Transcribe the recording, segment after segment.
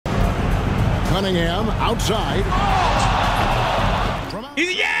Cunningham outside.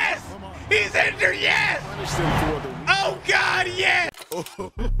 Yes! He's injured, yes! Oh, God, yes!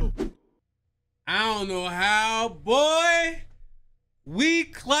 I don't know how, boy. We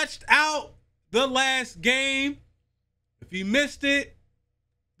clutched out the last game. If you missed it,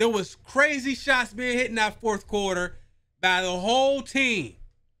 there was crazy shots being hit in that fourth quarter by the whole team.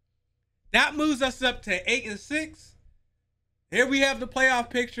 That moves us up to 8-6. Here we have the playoff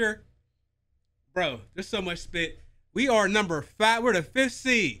picture. Bro, there's so much spit. We are number 5. We're the 5th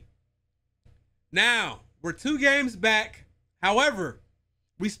seed. Now, we're 2 games back. However,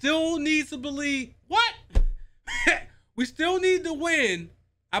 we still need to believe. What? We still need to win,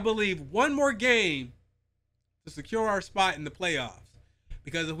 I believe, 1 more game to secure our spot in the playoffs.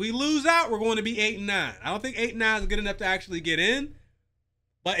 Because if we lose out, we're going to be 8-9. I don't think 8-9 is good enough to actually get in,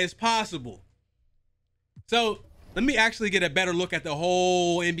 but it's possible. So let me actually get a better look at the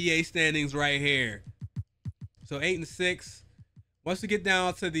whole NBA standings right here. So 8-6. Once we get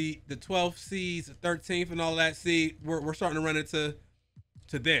down to the 12th seeds, the 13th, and all that seed, we're starting to run into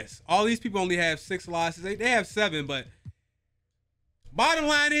this. All these people only have 6 losses. They have 7, but bottom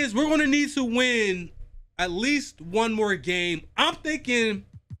line is we're going to need to win at least 1 more game. I'm thinking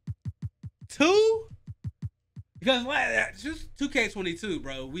 2, because just 2K22,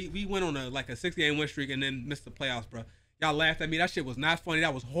 bro. We went on a 6-game win streak and then missed the playoffs, bro. Y'all laughed at me. That shit was not funny.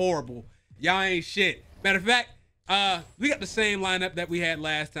 That was horrible. Y'all ain't shit. Matter of fact, we got the same lineup that we had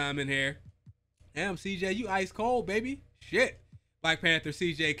last time in here. Damn, CJ, you ice cold, baby. Shit. Black Panther,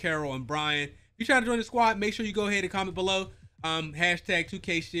 CJ, Carol, and Brian. If you're trying to join the squad, make sure you go ahead and comment below. Hashtag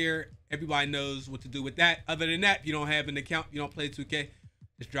 2KShare. Everybody knows what to do with that. Other than that, if you don't have an account, you don't play 2K,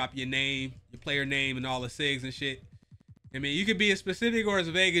 just drop your name, your player name, and all the SIGs and shit. I mean, you can be as specific or as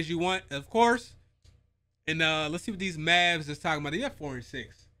vague as you want, of course. And let's see what these Mavs is talking about. They have 4-6.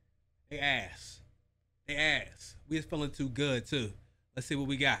 They ass. They ass. We just feeling too good, too. Let's see what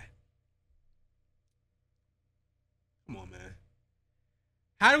we got. Come on, man.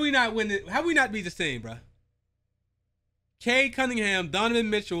 How do we not win it? How do we not be the same, bro? Cade Cunningham, Donovan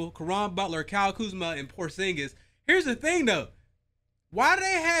Mitchell, Caron Butler, Kyle Kuzma, and Porzingis. Here's the thing, though. Why do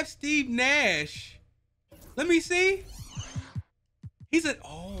they have Steve Nash? Let me see. He's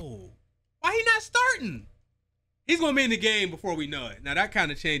why he not starting? He's going to be in the game before we know it. Now, that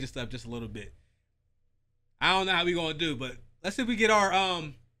kind of changes stuff just a little bit. I don't know how we going to do, but let's see if we get our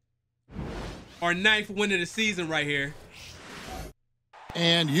 9th win of the season right here.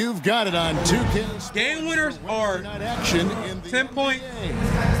 And you've got it on 2K. Game winners are 10 point,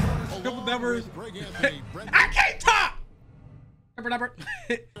 triple doubles. I can't talk.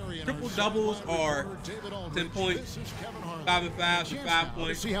 Triple doubles are 10 points, 5 and 5, so 5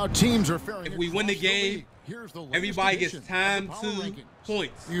 points. See how teams are faring. If we win the game, everybody gets time 2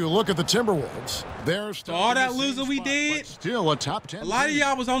 points. You look at the Timberwolves. So all that losing we did, still a top 10. A lot of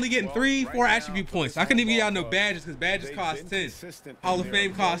y'all was only getting 3, 4 attribute points. I couldn't even get y'all no badges because badges cost 10. Hall of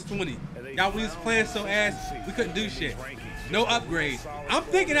Fame cost 20. Y'all was playing so ass, we couldn't do shit. No upgrade. I'm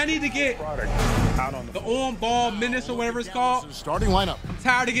thinking I need to get the on-ball minutes or whatever it's called. Starting lineup. I'm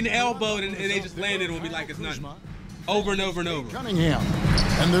tired of getting elbowed and they just landed on me like it's nothing. Over and over and over. Cunningham.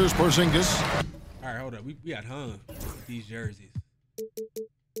 And there's Porzingis. All right, hold up. We got hung with these jerseys.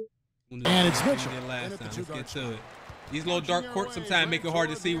 And it's Mitchell. Last time. Let's get to it. These little dark courts sometimes make it hard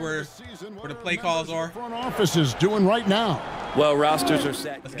to see where the play calls are. Front office is doing right now. Well, rosters are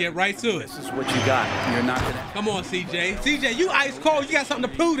set. Let's get right to it. This is what you got. You're not gonna. Come on, CJ. CJ, you ice cold. You got something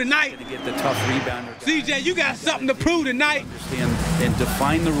to prove tonight. To get the tough rebounder. CJ, you got something to prove tonight. Understand and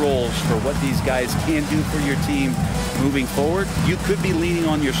define the roles for what these guys can do for your team moving forward. You could be leaning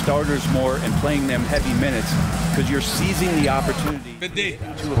on your starters more and playing them heavy minutes because you're seizing the opportunity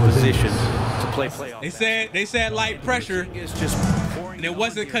to a position to play playoff. They said light pressure, and it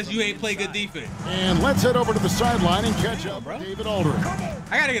wasn't because you ain't play good defense. And let's head over to the sideline and catch up, bro. David Aldridge.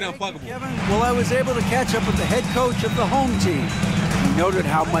 I gotta get unpluggable. Kevin, well, I was able to catch up with the head coach of the home team. He noted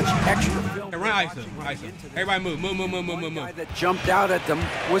how much extra film. Hey, run ISO. Everybody move. The guy that jumped out at them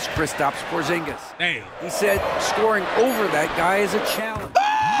was Kristaps Porzingis. Damn. He said scoring over that guy is a challenge.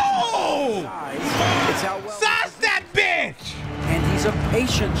 Oh! It's how well. Sauce that bitch! And he's a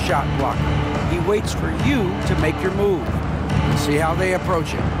patient shot blocker. He waits for you to make your move. Let's see how they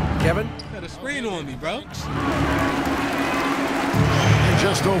approach it. Kevin? Got a screen on me, bro.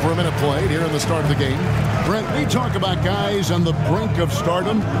 Just over a minute played here in the start of the game. Brent, we talk about guys on the brink of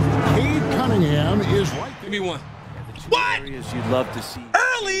stardom. Cade Cunningham is right. Give me one. What? Areas you'd love to see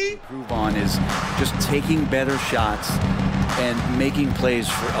early improve on is just taking better shots and making plays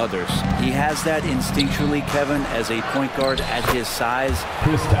for others. He has that instinctually, Kevin, as a point guard at his size.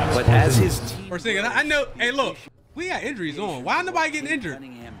 But as his team... I know, hey, look, we got injuries on. Why nobody getting injured?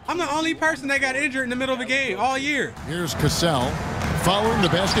 I'm the only person that got injured in the middle of the game all year. Here's Cassell following the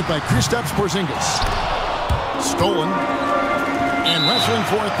basket by Kristaps Porzingis. Stolen and wrestling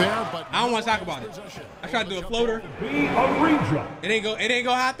for it there, but I don't want to talk about it. I tried to do a floater. It ain't go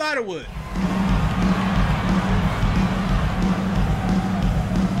how I thought it would.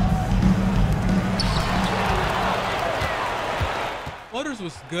 Floaters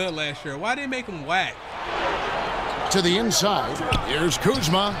was good last year. Why didn't they make them whack? To the inside, here's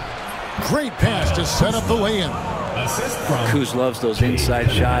Kuzma. Great pass to set up the lay-in. Kuz loves those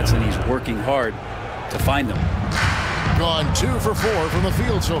inside shots, and he's working hard to find them. Gone 2 for 4 from the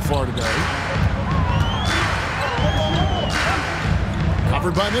field so far today.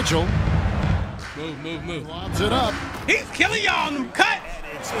 Covered by Mitchell. Move. Lobs it up. He's killing y'all on them cuts.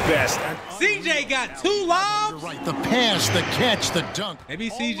 Best. CJ got 2 lobs. You're right. The pass, the catch, the dunk. Maybe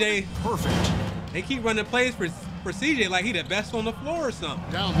CJ. Perfect. They keep running plays for CJ like he the best on the floor or something.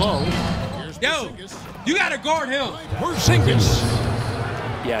 Down low. Here's Yo, Porzingis. you gotta guard him. Porzingis.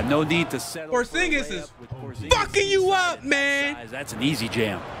 Yeah, no need to settle. Porzingis is fucking you up, man. That's an easy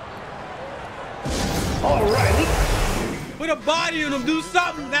jam. All right. Put a body on him, do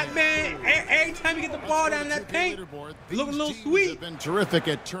something. That man, every time you get the ball down in that paint, you look a little sweet. Been terrific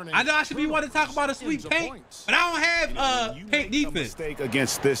at turning. I know I should be wanting to talk about a sweet paint, but I don't have paint defense. Mistake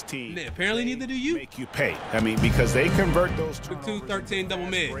against this team. Apparently, neither do you. Make you pay. I mean, because they convert those 2-13 double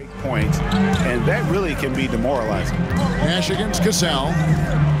mid points, and that really can be demoralizing. Nash against Cassell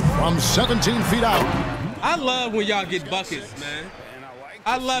from 17 feet out. I love when y'all get buckets, man.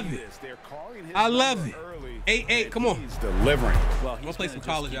 I love it. I love it. 8-8, come on. He's delivering. Well, I'm gonna play some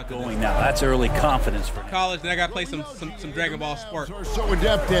college after Going now. That's early confidence for him. college. Then I gotta play some Dragon Ball Spark. Are so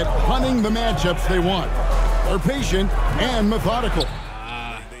adept at hunting the matchups they want. They're patient and methodical.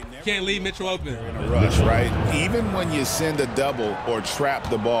 Can't leave Mitchell open. Rush, right? Even when you send a double or trap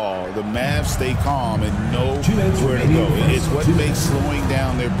the ball, the Mavs stay calm and know where to go. It's what makes slowing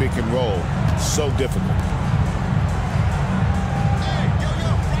down their pick and roll so difficult.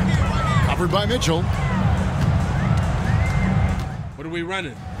 Covered by Mitchell. What are we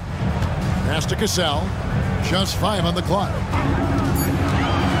running? Pass to Cassell. Just 5 on the clock.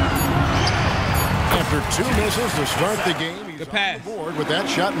 After 2 misses to start the game, he's on the board with that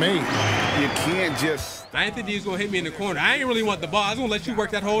shot made. You can't just... I didn't think he was going to hit me in the corner. I ain't really want the ball. I was going to let you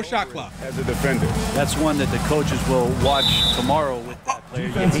work that whole shot clock. As a defender. That's one that the coaches will watch tomorrow with that player.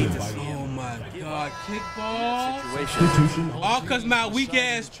 You hate to see him. Oh, my God. Kickball. Situation. All because my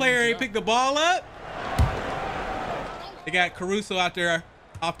weak-ass player ain't picked the ball up? They got Caruso out there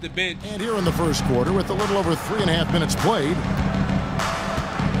off the bench. And here in the first quarter with a little over 3.5 minutes played.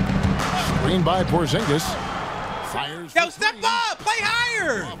 Screen by Porzingis. Fires. Yo, step up! Play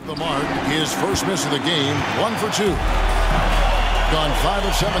higher! Off the mark. His first miss of the game. 1 for 2. Gone 5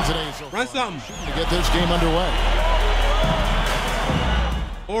 of 7 today. So Run something. to get this game underway.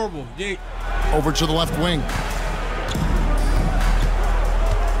 Horrible. Yeah. Over to the left wing.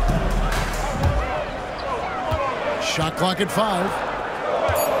 Shot clock at 5.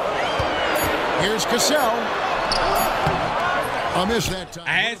 Here's Cassell. I missed that time.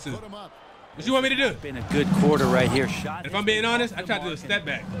 I had to. What you want me to do? Been a good quarter right here. Shot. If I'm being honest, I tried to do a step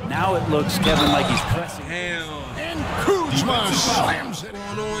back. Now it looks, Kevin, like he's pressing. Hell. And Kuzma slams it.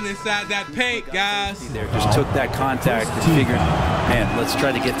 What's going on inside that paint, guys? There, just took that contact and figured, man, let's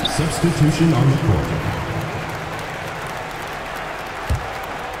try to get the Substitution on the court.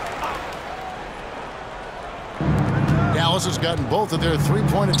 Dallas has gotten both of their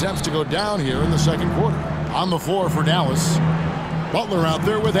 3-point attempts to go down here in the second quarter. On the floor for Dallas. Butler out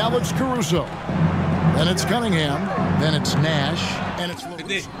there with Alex Caruso. Then it's Cunningham. Then it's Nash. And it's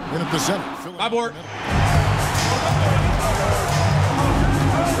Lewis. In at the center. My board.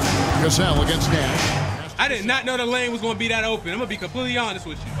 Cassell against Nash. I did not know the lane was going to be that open. I'm going to be completely honest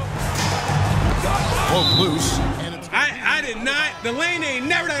with you. Poke loose. And it's I did not. The lane ain't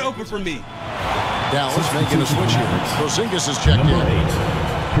never that open for me. Dallas making a switch here. Porzingis is checked in.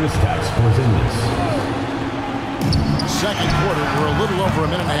 Kristaps Porzingis. Second quarter, we're a little over a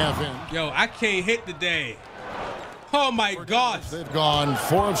minute and a half in. Yo, I can't hit today. Oh, my gosh. They've gone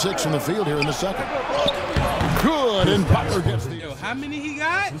 4 of 6 from the field here in the second. Good, and Butler gets the... Yo, how many he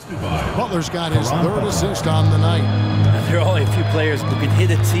got? Butler's got his 3rd assist on the night. Now, there are only a few players who can hit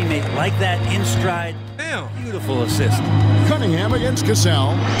a teammate like that in stride. Damn. Beautiful assist. Cunningham against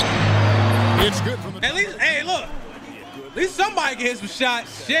Cassell. It's good from the... At least, hey, look. At least somebody can hit some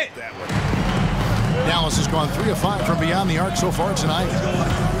shots. Shit. Dallas has gone 3 of 5 from beyond the arc so far tonight.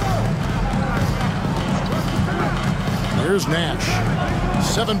 Here's Nash.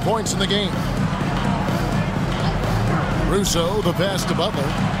 7 points in the game. Russo, the pass to Butler.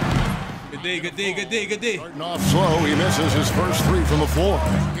 Good D, good D, good D, good D. Starting off slow, he misses his first 3 from the floor.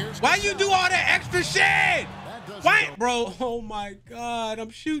 Why you do all that extra shit? Why, bro? Oh my God, I'm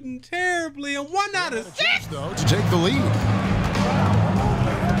shooting terribly. I'm 1 out of 6. Though, to take the lead.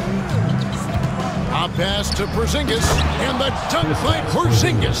 A pass to Porzingis, and the dunk by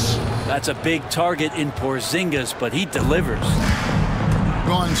Porzingis. That's a big target in Porzingis, but he delivers.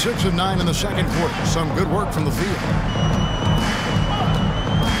 Gone 6 of 9 in the second quarter. Some good work from the field.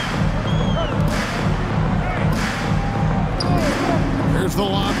 Here's the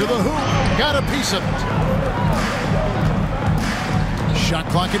lob to the hoop. Got a piece of it. Shot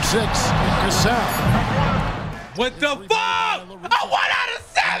clock at 6. Cassell. What the fuck? A 1 out of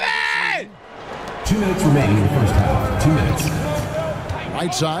 7! 2 minutes remaining in the first half. 2 minutes.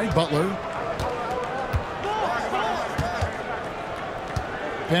 Right side, Butler.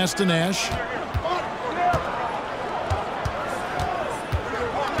 Pass to Nash.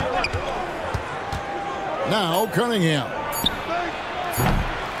 Now Cunningham.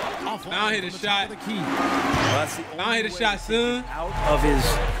 Now hit a shot. Now hit a shot soon. Out of his.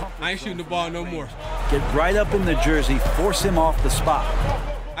 I ain't shooting the ball no more. Get right up in the jersey, force him off the spot.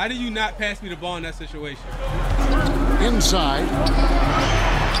 How do you not pass me the ball in that situation? Inside.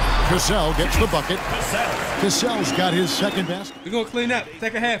 Cassell gets the bucket. Cassell's got his second basket. We're going to clean up.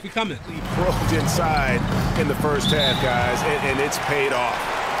 Second half, we coming. He broke inside in the first half, guys, and it's paid off.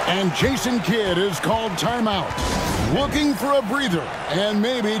 And Jason Kidd is called timeout. Looking for a breather and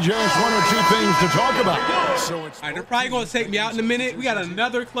maybe just 1 or 2 things to talk about. So it's all right, they're probably going to take me out in a minute. We got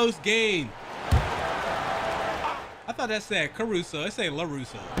another close game. I thought that said Caruso. It said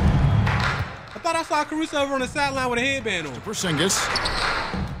LaRusso. I thought I saw Caruso over on the sideline with a headband on. Porzingis.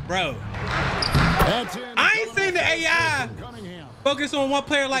 Bro. I ain't seen the AI focus on one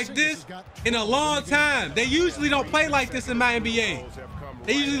player like this in a long time. They usually don't play like this in MyNBA.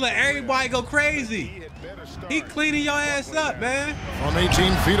 They usually let everybody go crazy. He cleaning your ass up, man. From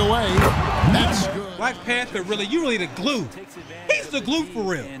 18 feet away. That's good. Black Panther, really, you really the glue. He's the glue for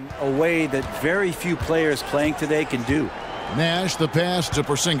real. In a way that very few players playing today can do. Nash, the pass to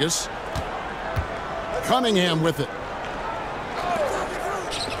Porzingis. Cunningham with it.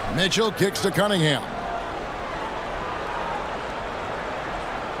 Mitchell kicks to Cunningham.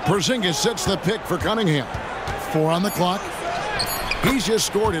 Porzingis sets the pick for Cunningham. 4 on the clock. He's just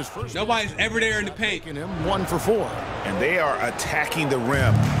scored his first. Nobody's ever there in the paint. Him 1 for 4. And they are attacking the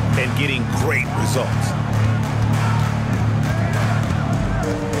rim and getting great results.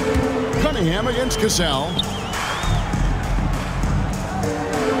 Cunningham against Cassell.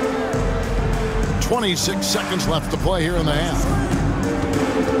 26 seconds left to play here in the half.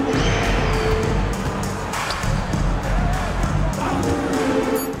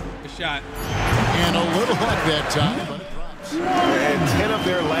 Good shot. And a little luck that time, but it drops. And 10 of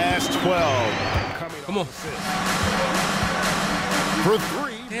their last 12. Come on. For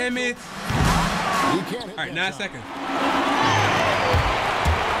 3. Damn it. He can't hit. All right, 9 seconds.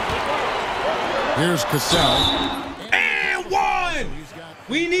 Here's Cassell. And 1!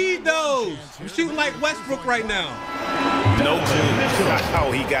 We need those. We're shooting like Westbrook right now. No clue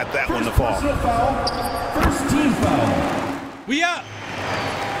how he got that one to fall. First team foul. We up.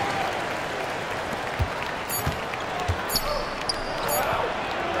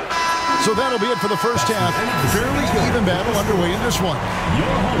 So that'll be it for the first half. Fairly even battle underway in this one. Your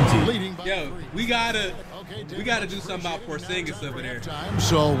home team. Leading by Yo, 3. we gotta do something about Porzingis over there.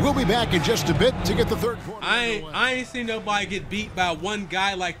 So we'll be back in just a bit to get the third quarter. I ain't seen nobody get beat by one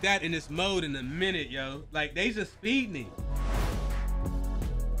guy like that in this mode in a minute, yo. Like they just feeding him.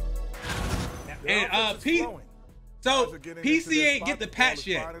 And so PC ain't get the patch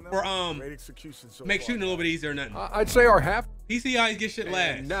yet for make shooting a little bit easier or nothing. I'd say our half. PC always get shit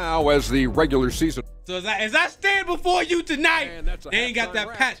last. Now as the regular season. So as I stand before you tonight, Man, that's a they ain't got halftime that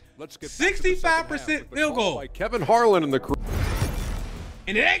wrap. patch. Let's get back to the second half 65% with the field call goal. by Kevin Harlan and the crew.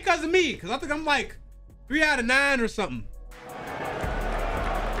 And it ain't because of me, because I think I'm like 3 out of 9 or something.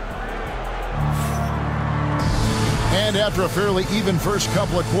 And after a fairly even first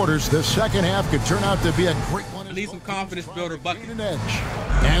couple of quarters, the second half could turn out to be a great one. I need some confidence builder bucket. An edge.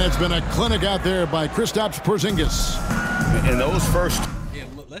 And it's been a clinic out there by Kristaps Porzingis. And those first. Yeah,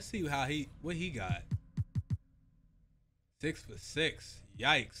 look, let's see what he got. 6 for 6.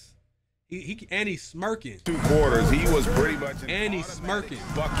 Yikes. And he's smirking. 2 quarters, he was pretty much and he's smirking.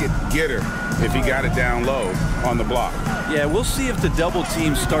 Bucket getter if he got it down low on the block. Yeah, we'll see if the double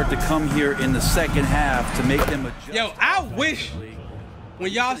teams start to come here in the second half to make them adjust. Yo, I wish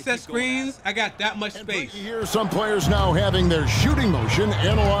when y'all set screens, I got that much space. You hear some players now having their shooting motion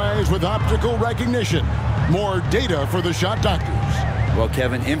analyzed with optical recognition. More data for the shot doctors. Well,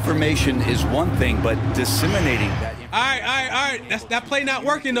 Kevin, information is one thing, but disseminating that All right. That play not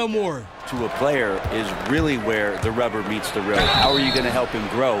working no more. to a player is really where the rubber meets the road. How are you going to help him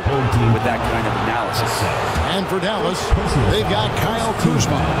grow with that kind of analysis? And for Dallas, they've got Kyle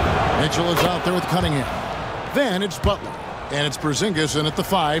Kuzma. Mitchell is out there with Cunningham. Then it's Butler. And it's Porzingis in at the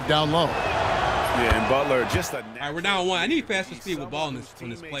 5 down low. Yeah, and Butler just a. All right, we're down 1. I need faster speed with ball on this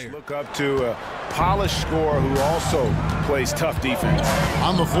player. Look up to a polished scorer who also plays tough defense.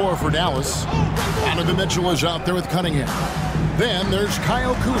 On the floor for Dallas, Donovan Mitchell is out there with Cunningham. Then there's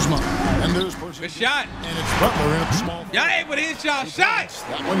Kyle Kuzma. And there's Porzingis. Good shot. And it's Butler in at the small. Y'all able to hit y'all shots.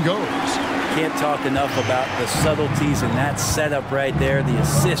 That one goes. Can't talk enough about the subtleties in that setup right there. The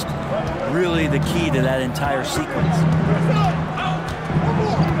assist, really the key to that entire sequence.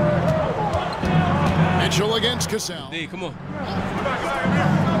 Mitchell against Cassell. D, come on.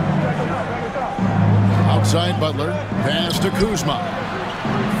 Outside Butler. Pass to Kuzma.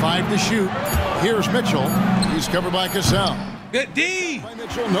 5 to shoot. Here's Mitchell. He's covered by Cassell. Good D. By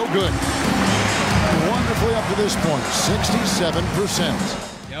Mitchell, no good. Wonderfully up to this point,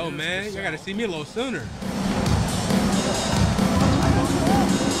 67%. Yo, man, you got to see me a little sooner.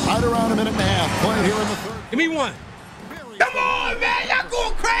 Right around a minute and a half. Play here in the third. Give me one. Come on, man. Y'all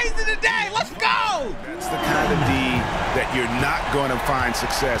going crazy today. Let's go. That's the kind of D that you're not going to find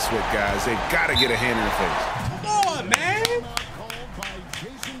success with, guys. They've got to get a hand in the face. Come on, man.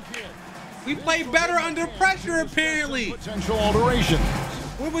 We play better under pressure, apparently. Potential alteration.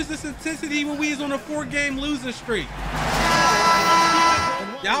 Where was this intensity when we was on a 4-game losing streak?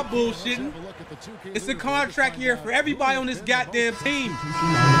 Y'all bullshitting. It's a contract year for everybody on this goddamn team.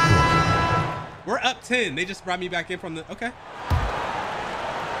 We're up 10. They just brought me back in from the... Okay.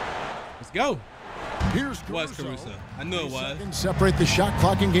 Let's go. Here's Was Caruso. I knew it was. Separate the shot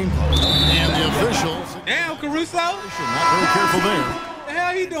clock and game clock. And the officials. Damn, Caruso. Not very careful there. What the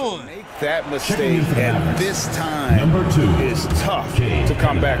hell he doing? That mistake at this time is tough to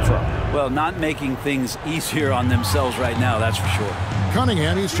come back from. Well, not making things easier on themselves right now, that's for sure.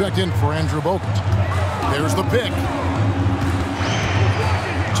 Cunningham, he's checked in for Andrew Bogut. There's the pick.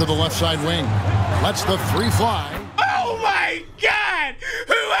 To the left side wing. Lets the 3 fly. Oh, my God.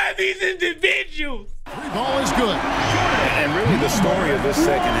 Who are these individuals? 3 ball is good. And really the story of this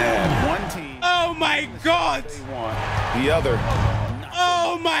second half. One team. Oh, my God. They want the other.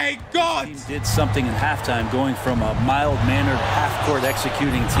 Oh, my God. Team did something in halftime, going from a mild-mannered half-court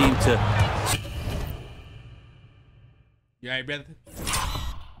executing team to... You all right, brother?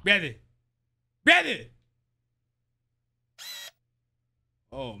 Brother!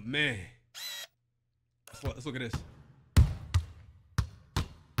 Oh, man. Let's look at this.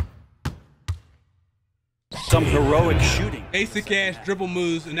 some heroic shooting. Basic ass dribble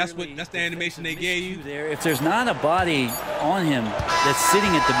moves, and that's the animation they gave you. There, if there's not a body on him that's sitting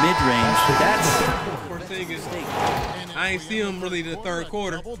at the mid-range, that's I ain't see him really in the third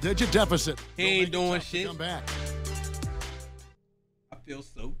quarter. Double-digit deficit. He ain't doing shit. Come back. I feel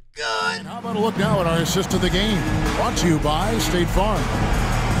so good. And how about a look now at our assist of the game? Brought to you by State Farm.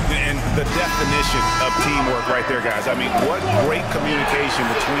 And the definition of teamwork right there, guys. I mean, what great communication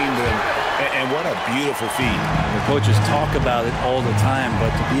between them, and what a beautiful feat. The coaches talk about it all the time,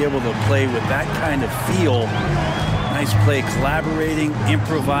 but to be able to play with that kind of feel, nice play, collaborating,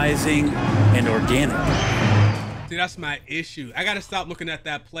 improvising, and organic. See, that's my issue. I got to stop looking at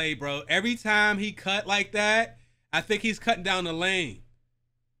that play, bro. Every time he cut like that, I think he's cutting down the lane.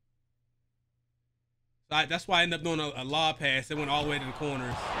 That's why I ended up doing a lob pass. It went all the way to the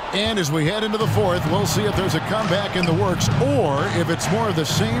corners. And as we head into the fourth, we'll see if there's a comeback in the works or if it's more of the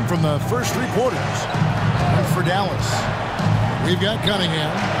same from the first three quarters. And for Dallas, we've got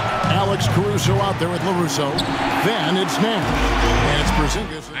Cunningham, Alex Caruso out there with LaRusso. Then it's Nash. And it's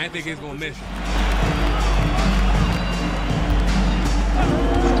Porzingis. I didn't think he was going to miss it.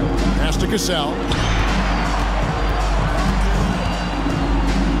 Pass to Cassell.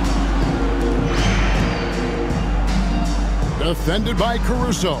 Defended by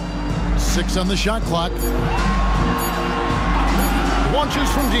Caruso. 6 on the shot clock. Launches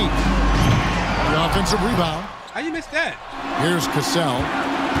from deep. The offensive rebound. How you missed that? Here's Cassell.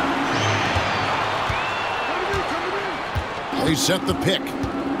 They set the pick.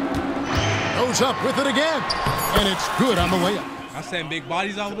 Goes up with it again. And it's good on the way up. I saying big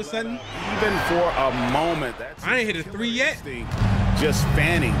bodies all of a sudden. Even for a moment, that's I ain't hit a 3 yet. Just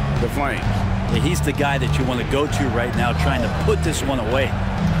fanning the flames. Yeah, he's the guy that you want to go to right now, trying to put this one away.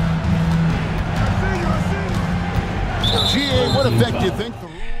 GA, what effect do you think the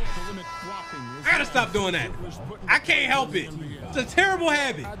rules to limit blocking is? I gotta stop doing that. I can't help it. It's a terrible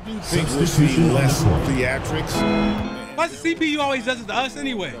habit. I do think we're seeing less theatrics. Plus, the CPU always does it to us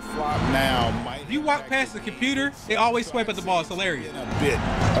anyway. Flop now might If you walk past the computer, they always swipe at the ball. It's hilarious. a bit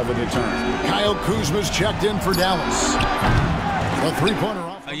of a deterrent. Kyle Kuzma's checked in for Dallas. The three-pointer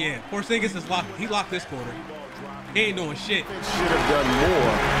off. Oh yeah, Porzingis is locked. He locked this quarter. He ain't doing shit. Should have done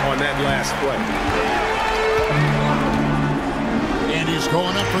more on that last play. And he's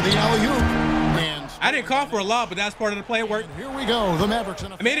going up for the alley-oop. And I didn't call for a lob, but that's part of the play. It worked. here we go. The Mavericks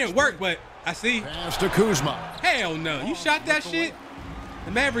in a I mean, it didn't work, but I see. pass to Kuzma. Hell no. You shot that shit?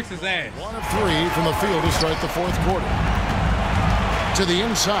 The Mavericks is ass. 1 of 3 from the field to start the fourth quarter. To the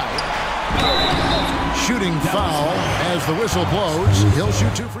inside. Shooting foul as the whistle blows. He'll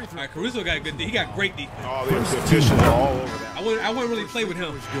shoot 2 free throws. All right, Caruso got good. He got great defense. Oh, the officials are all over that. I wouldn't really play with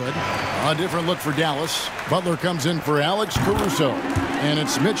him. Good. A different look for Dallas. Butler comes in for Alex Caruso. And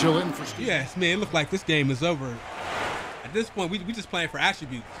it's Mitchell in for Steve. Yes, man. It looked like this game is over. At this point, we just playing for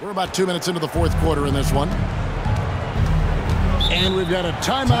attributes. We're about 2 minutes into the fourth quarter in this one. And we've got a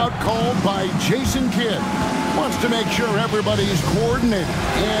timeout called by Jason Kidd. Wants to make sure everybody's coordinated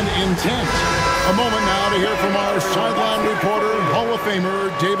and intent. A moment now to hear from our sideline reporter, Hall of Famer,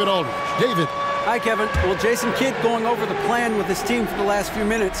 David Aldridge. David. Hi, Kevin. Well, Jason Kidd going over the plan with his team for the last few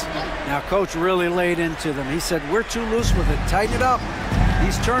minutes. Now, Coach really laid into them. He said, we're too loose with it. Tighten it up.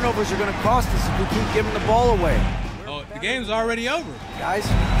 These turnovers are going to cost us if we keep giving the ball away. Oh, the game's already over. Guys.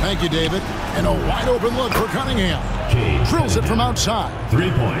 Thank you, David. And a wide open look for Cunningham. Drills it from outside. 3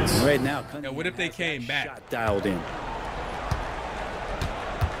 points. Right now, Yeah, what if they came back? shot dialed in.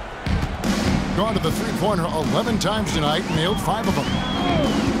 Gone to the three-pointer 11 times tonight. Nailed 5 of them.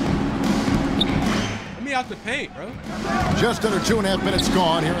 Let me out the paint, bro. Just under 2.5 minutes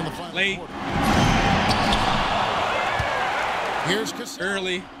gone here in the final Late. quarter. Here's Cassell.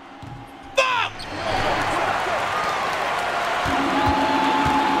 Early. Fuck!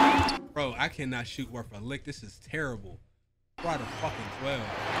 Bro, I cannot shoot worth a lick. This is terrible. Right a fucking 12.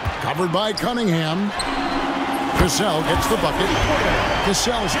 Covered by Cunningham. Cassell gets the bucket.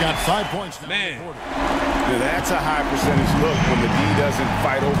 Cassell's got 5 points now. Man. Now, that's a high percentage look when the D doesn't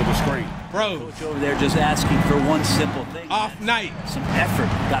fight over the screen. Bro, Coach over there just asking for one simple thing. off night. Some effort.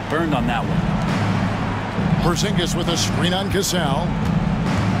 Got burned on that one. Porzingis with a screen on Cassell.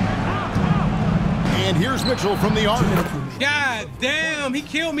 And here's Mitchell from the arc. God damn, he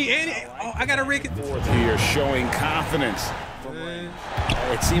killed me. And oh, I got to rig it. Fourth here showing confidence.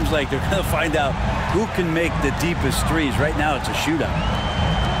 It seems like they're going to find out who can make the deepest threes. Right now, it's a shootout.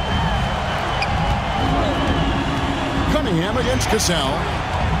 Cunningham against Cassell.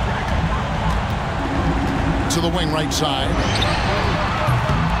 To the wing right side.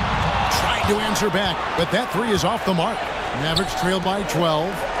 Tried to answer back, but that 3 is off the mark. Mavericks trail by 12.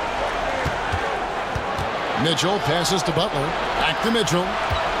 Mitchell passes to Butler. Back to Mitchell.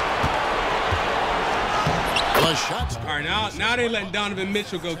 The shot. All right, now they letting Donovan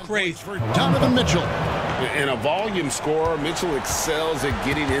Mitchell go crazy. For Donovan Mitchell. In a volume scorer, Mitchell excels at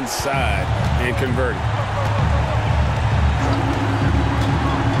getting inside and converting.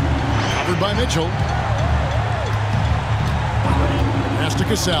 Covered by Mitchell. Pass to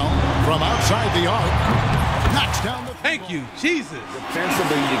Cassell from outside the arc. Knocks down the... Thank you, Jesus.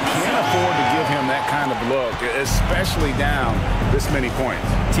 Defensively, you can't afford to give him that kind of look, especially down this many points.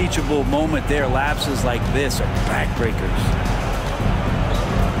 Teachable moment there. Lapses like this are backbreakers.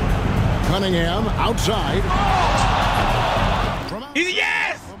 Cunningham outside.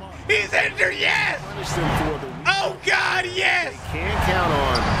 Yes! He's injured, yes! Punish them for the Oh, God, yes! Can't count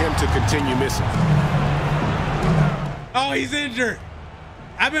on him to continue missing. Oh, he's injured.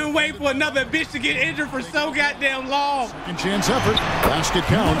 I've been waiting for another bitch to get injured for so goddamn long. Second chance effort. Basket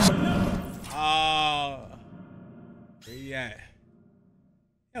counts. Where he at?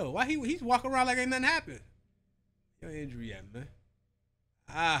 Yo, why he's walking around like ain't nothing happened? Yo, injury yet, man.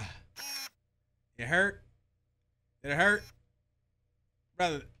 It hurt? Did it hurt?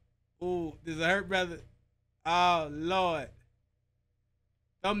 Brother. Ooh, does it hurt, brother? Oh, Lord.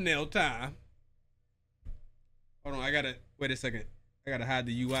 Thumbnail time. Hold on, I gotta, wait a second. I gotta hide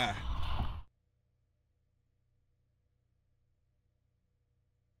the UI.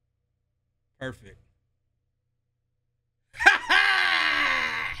 Perfect.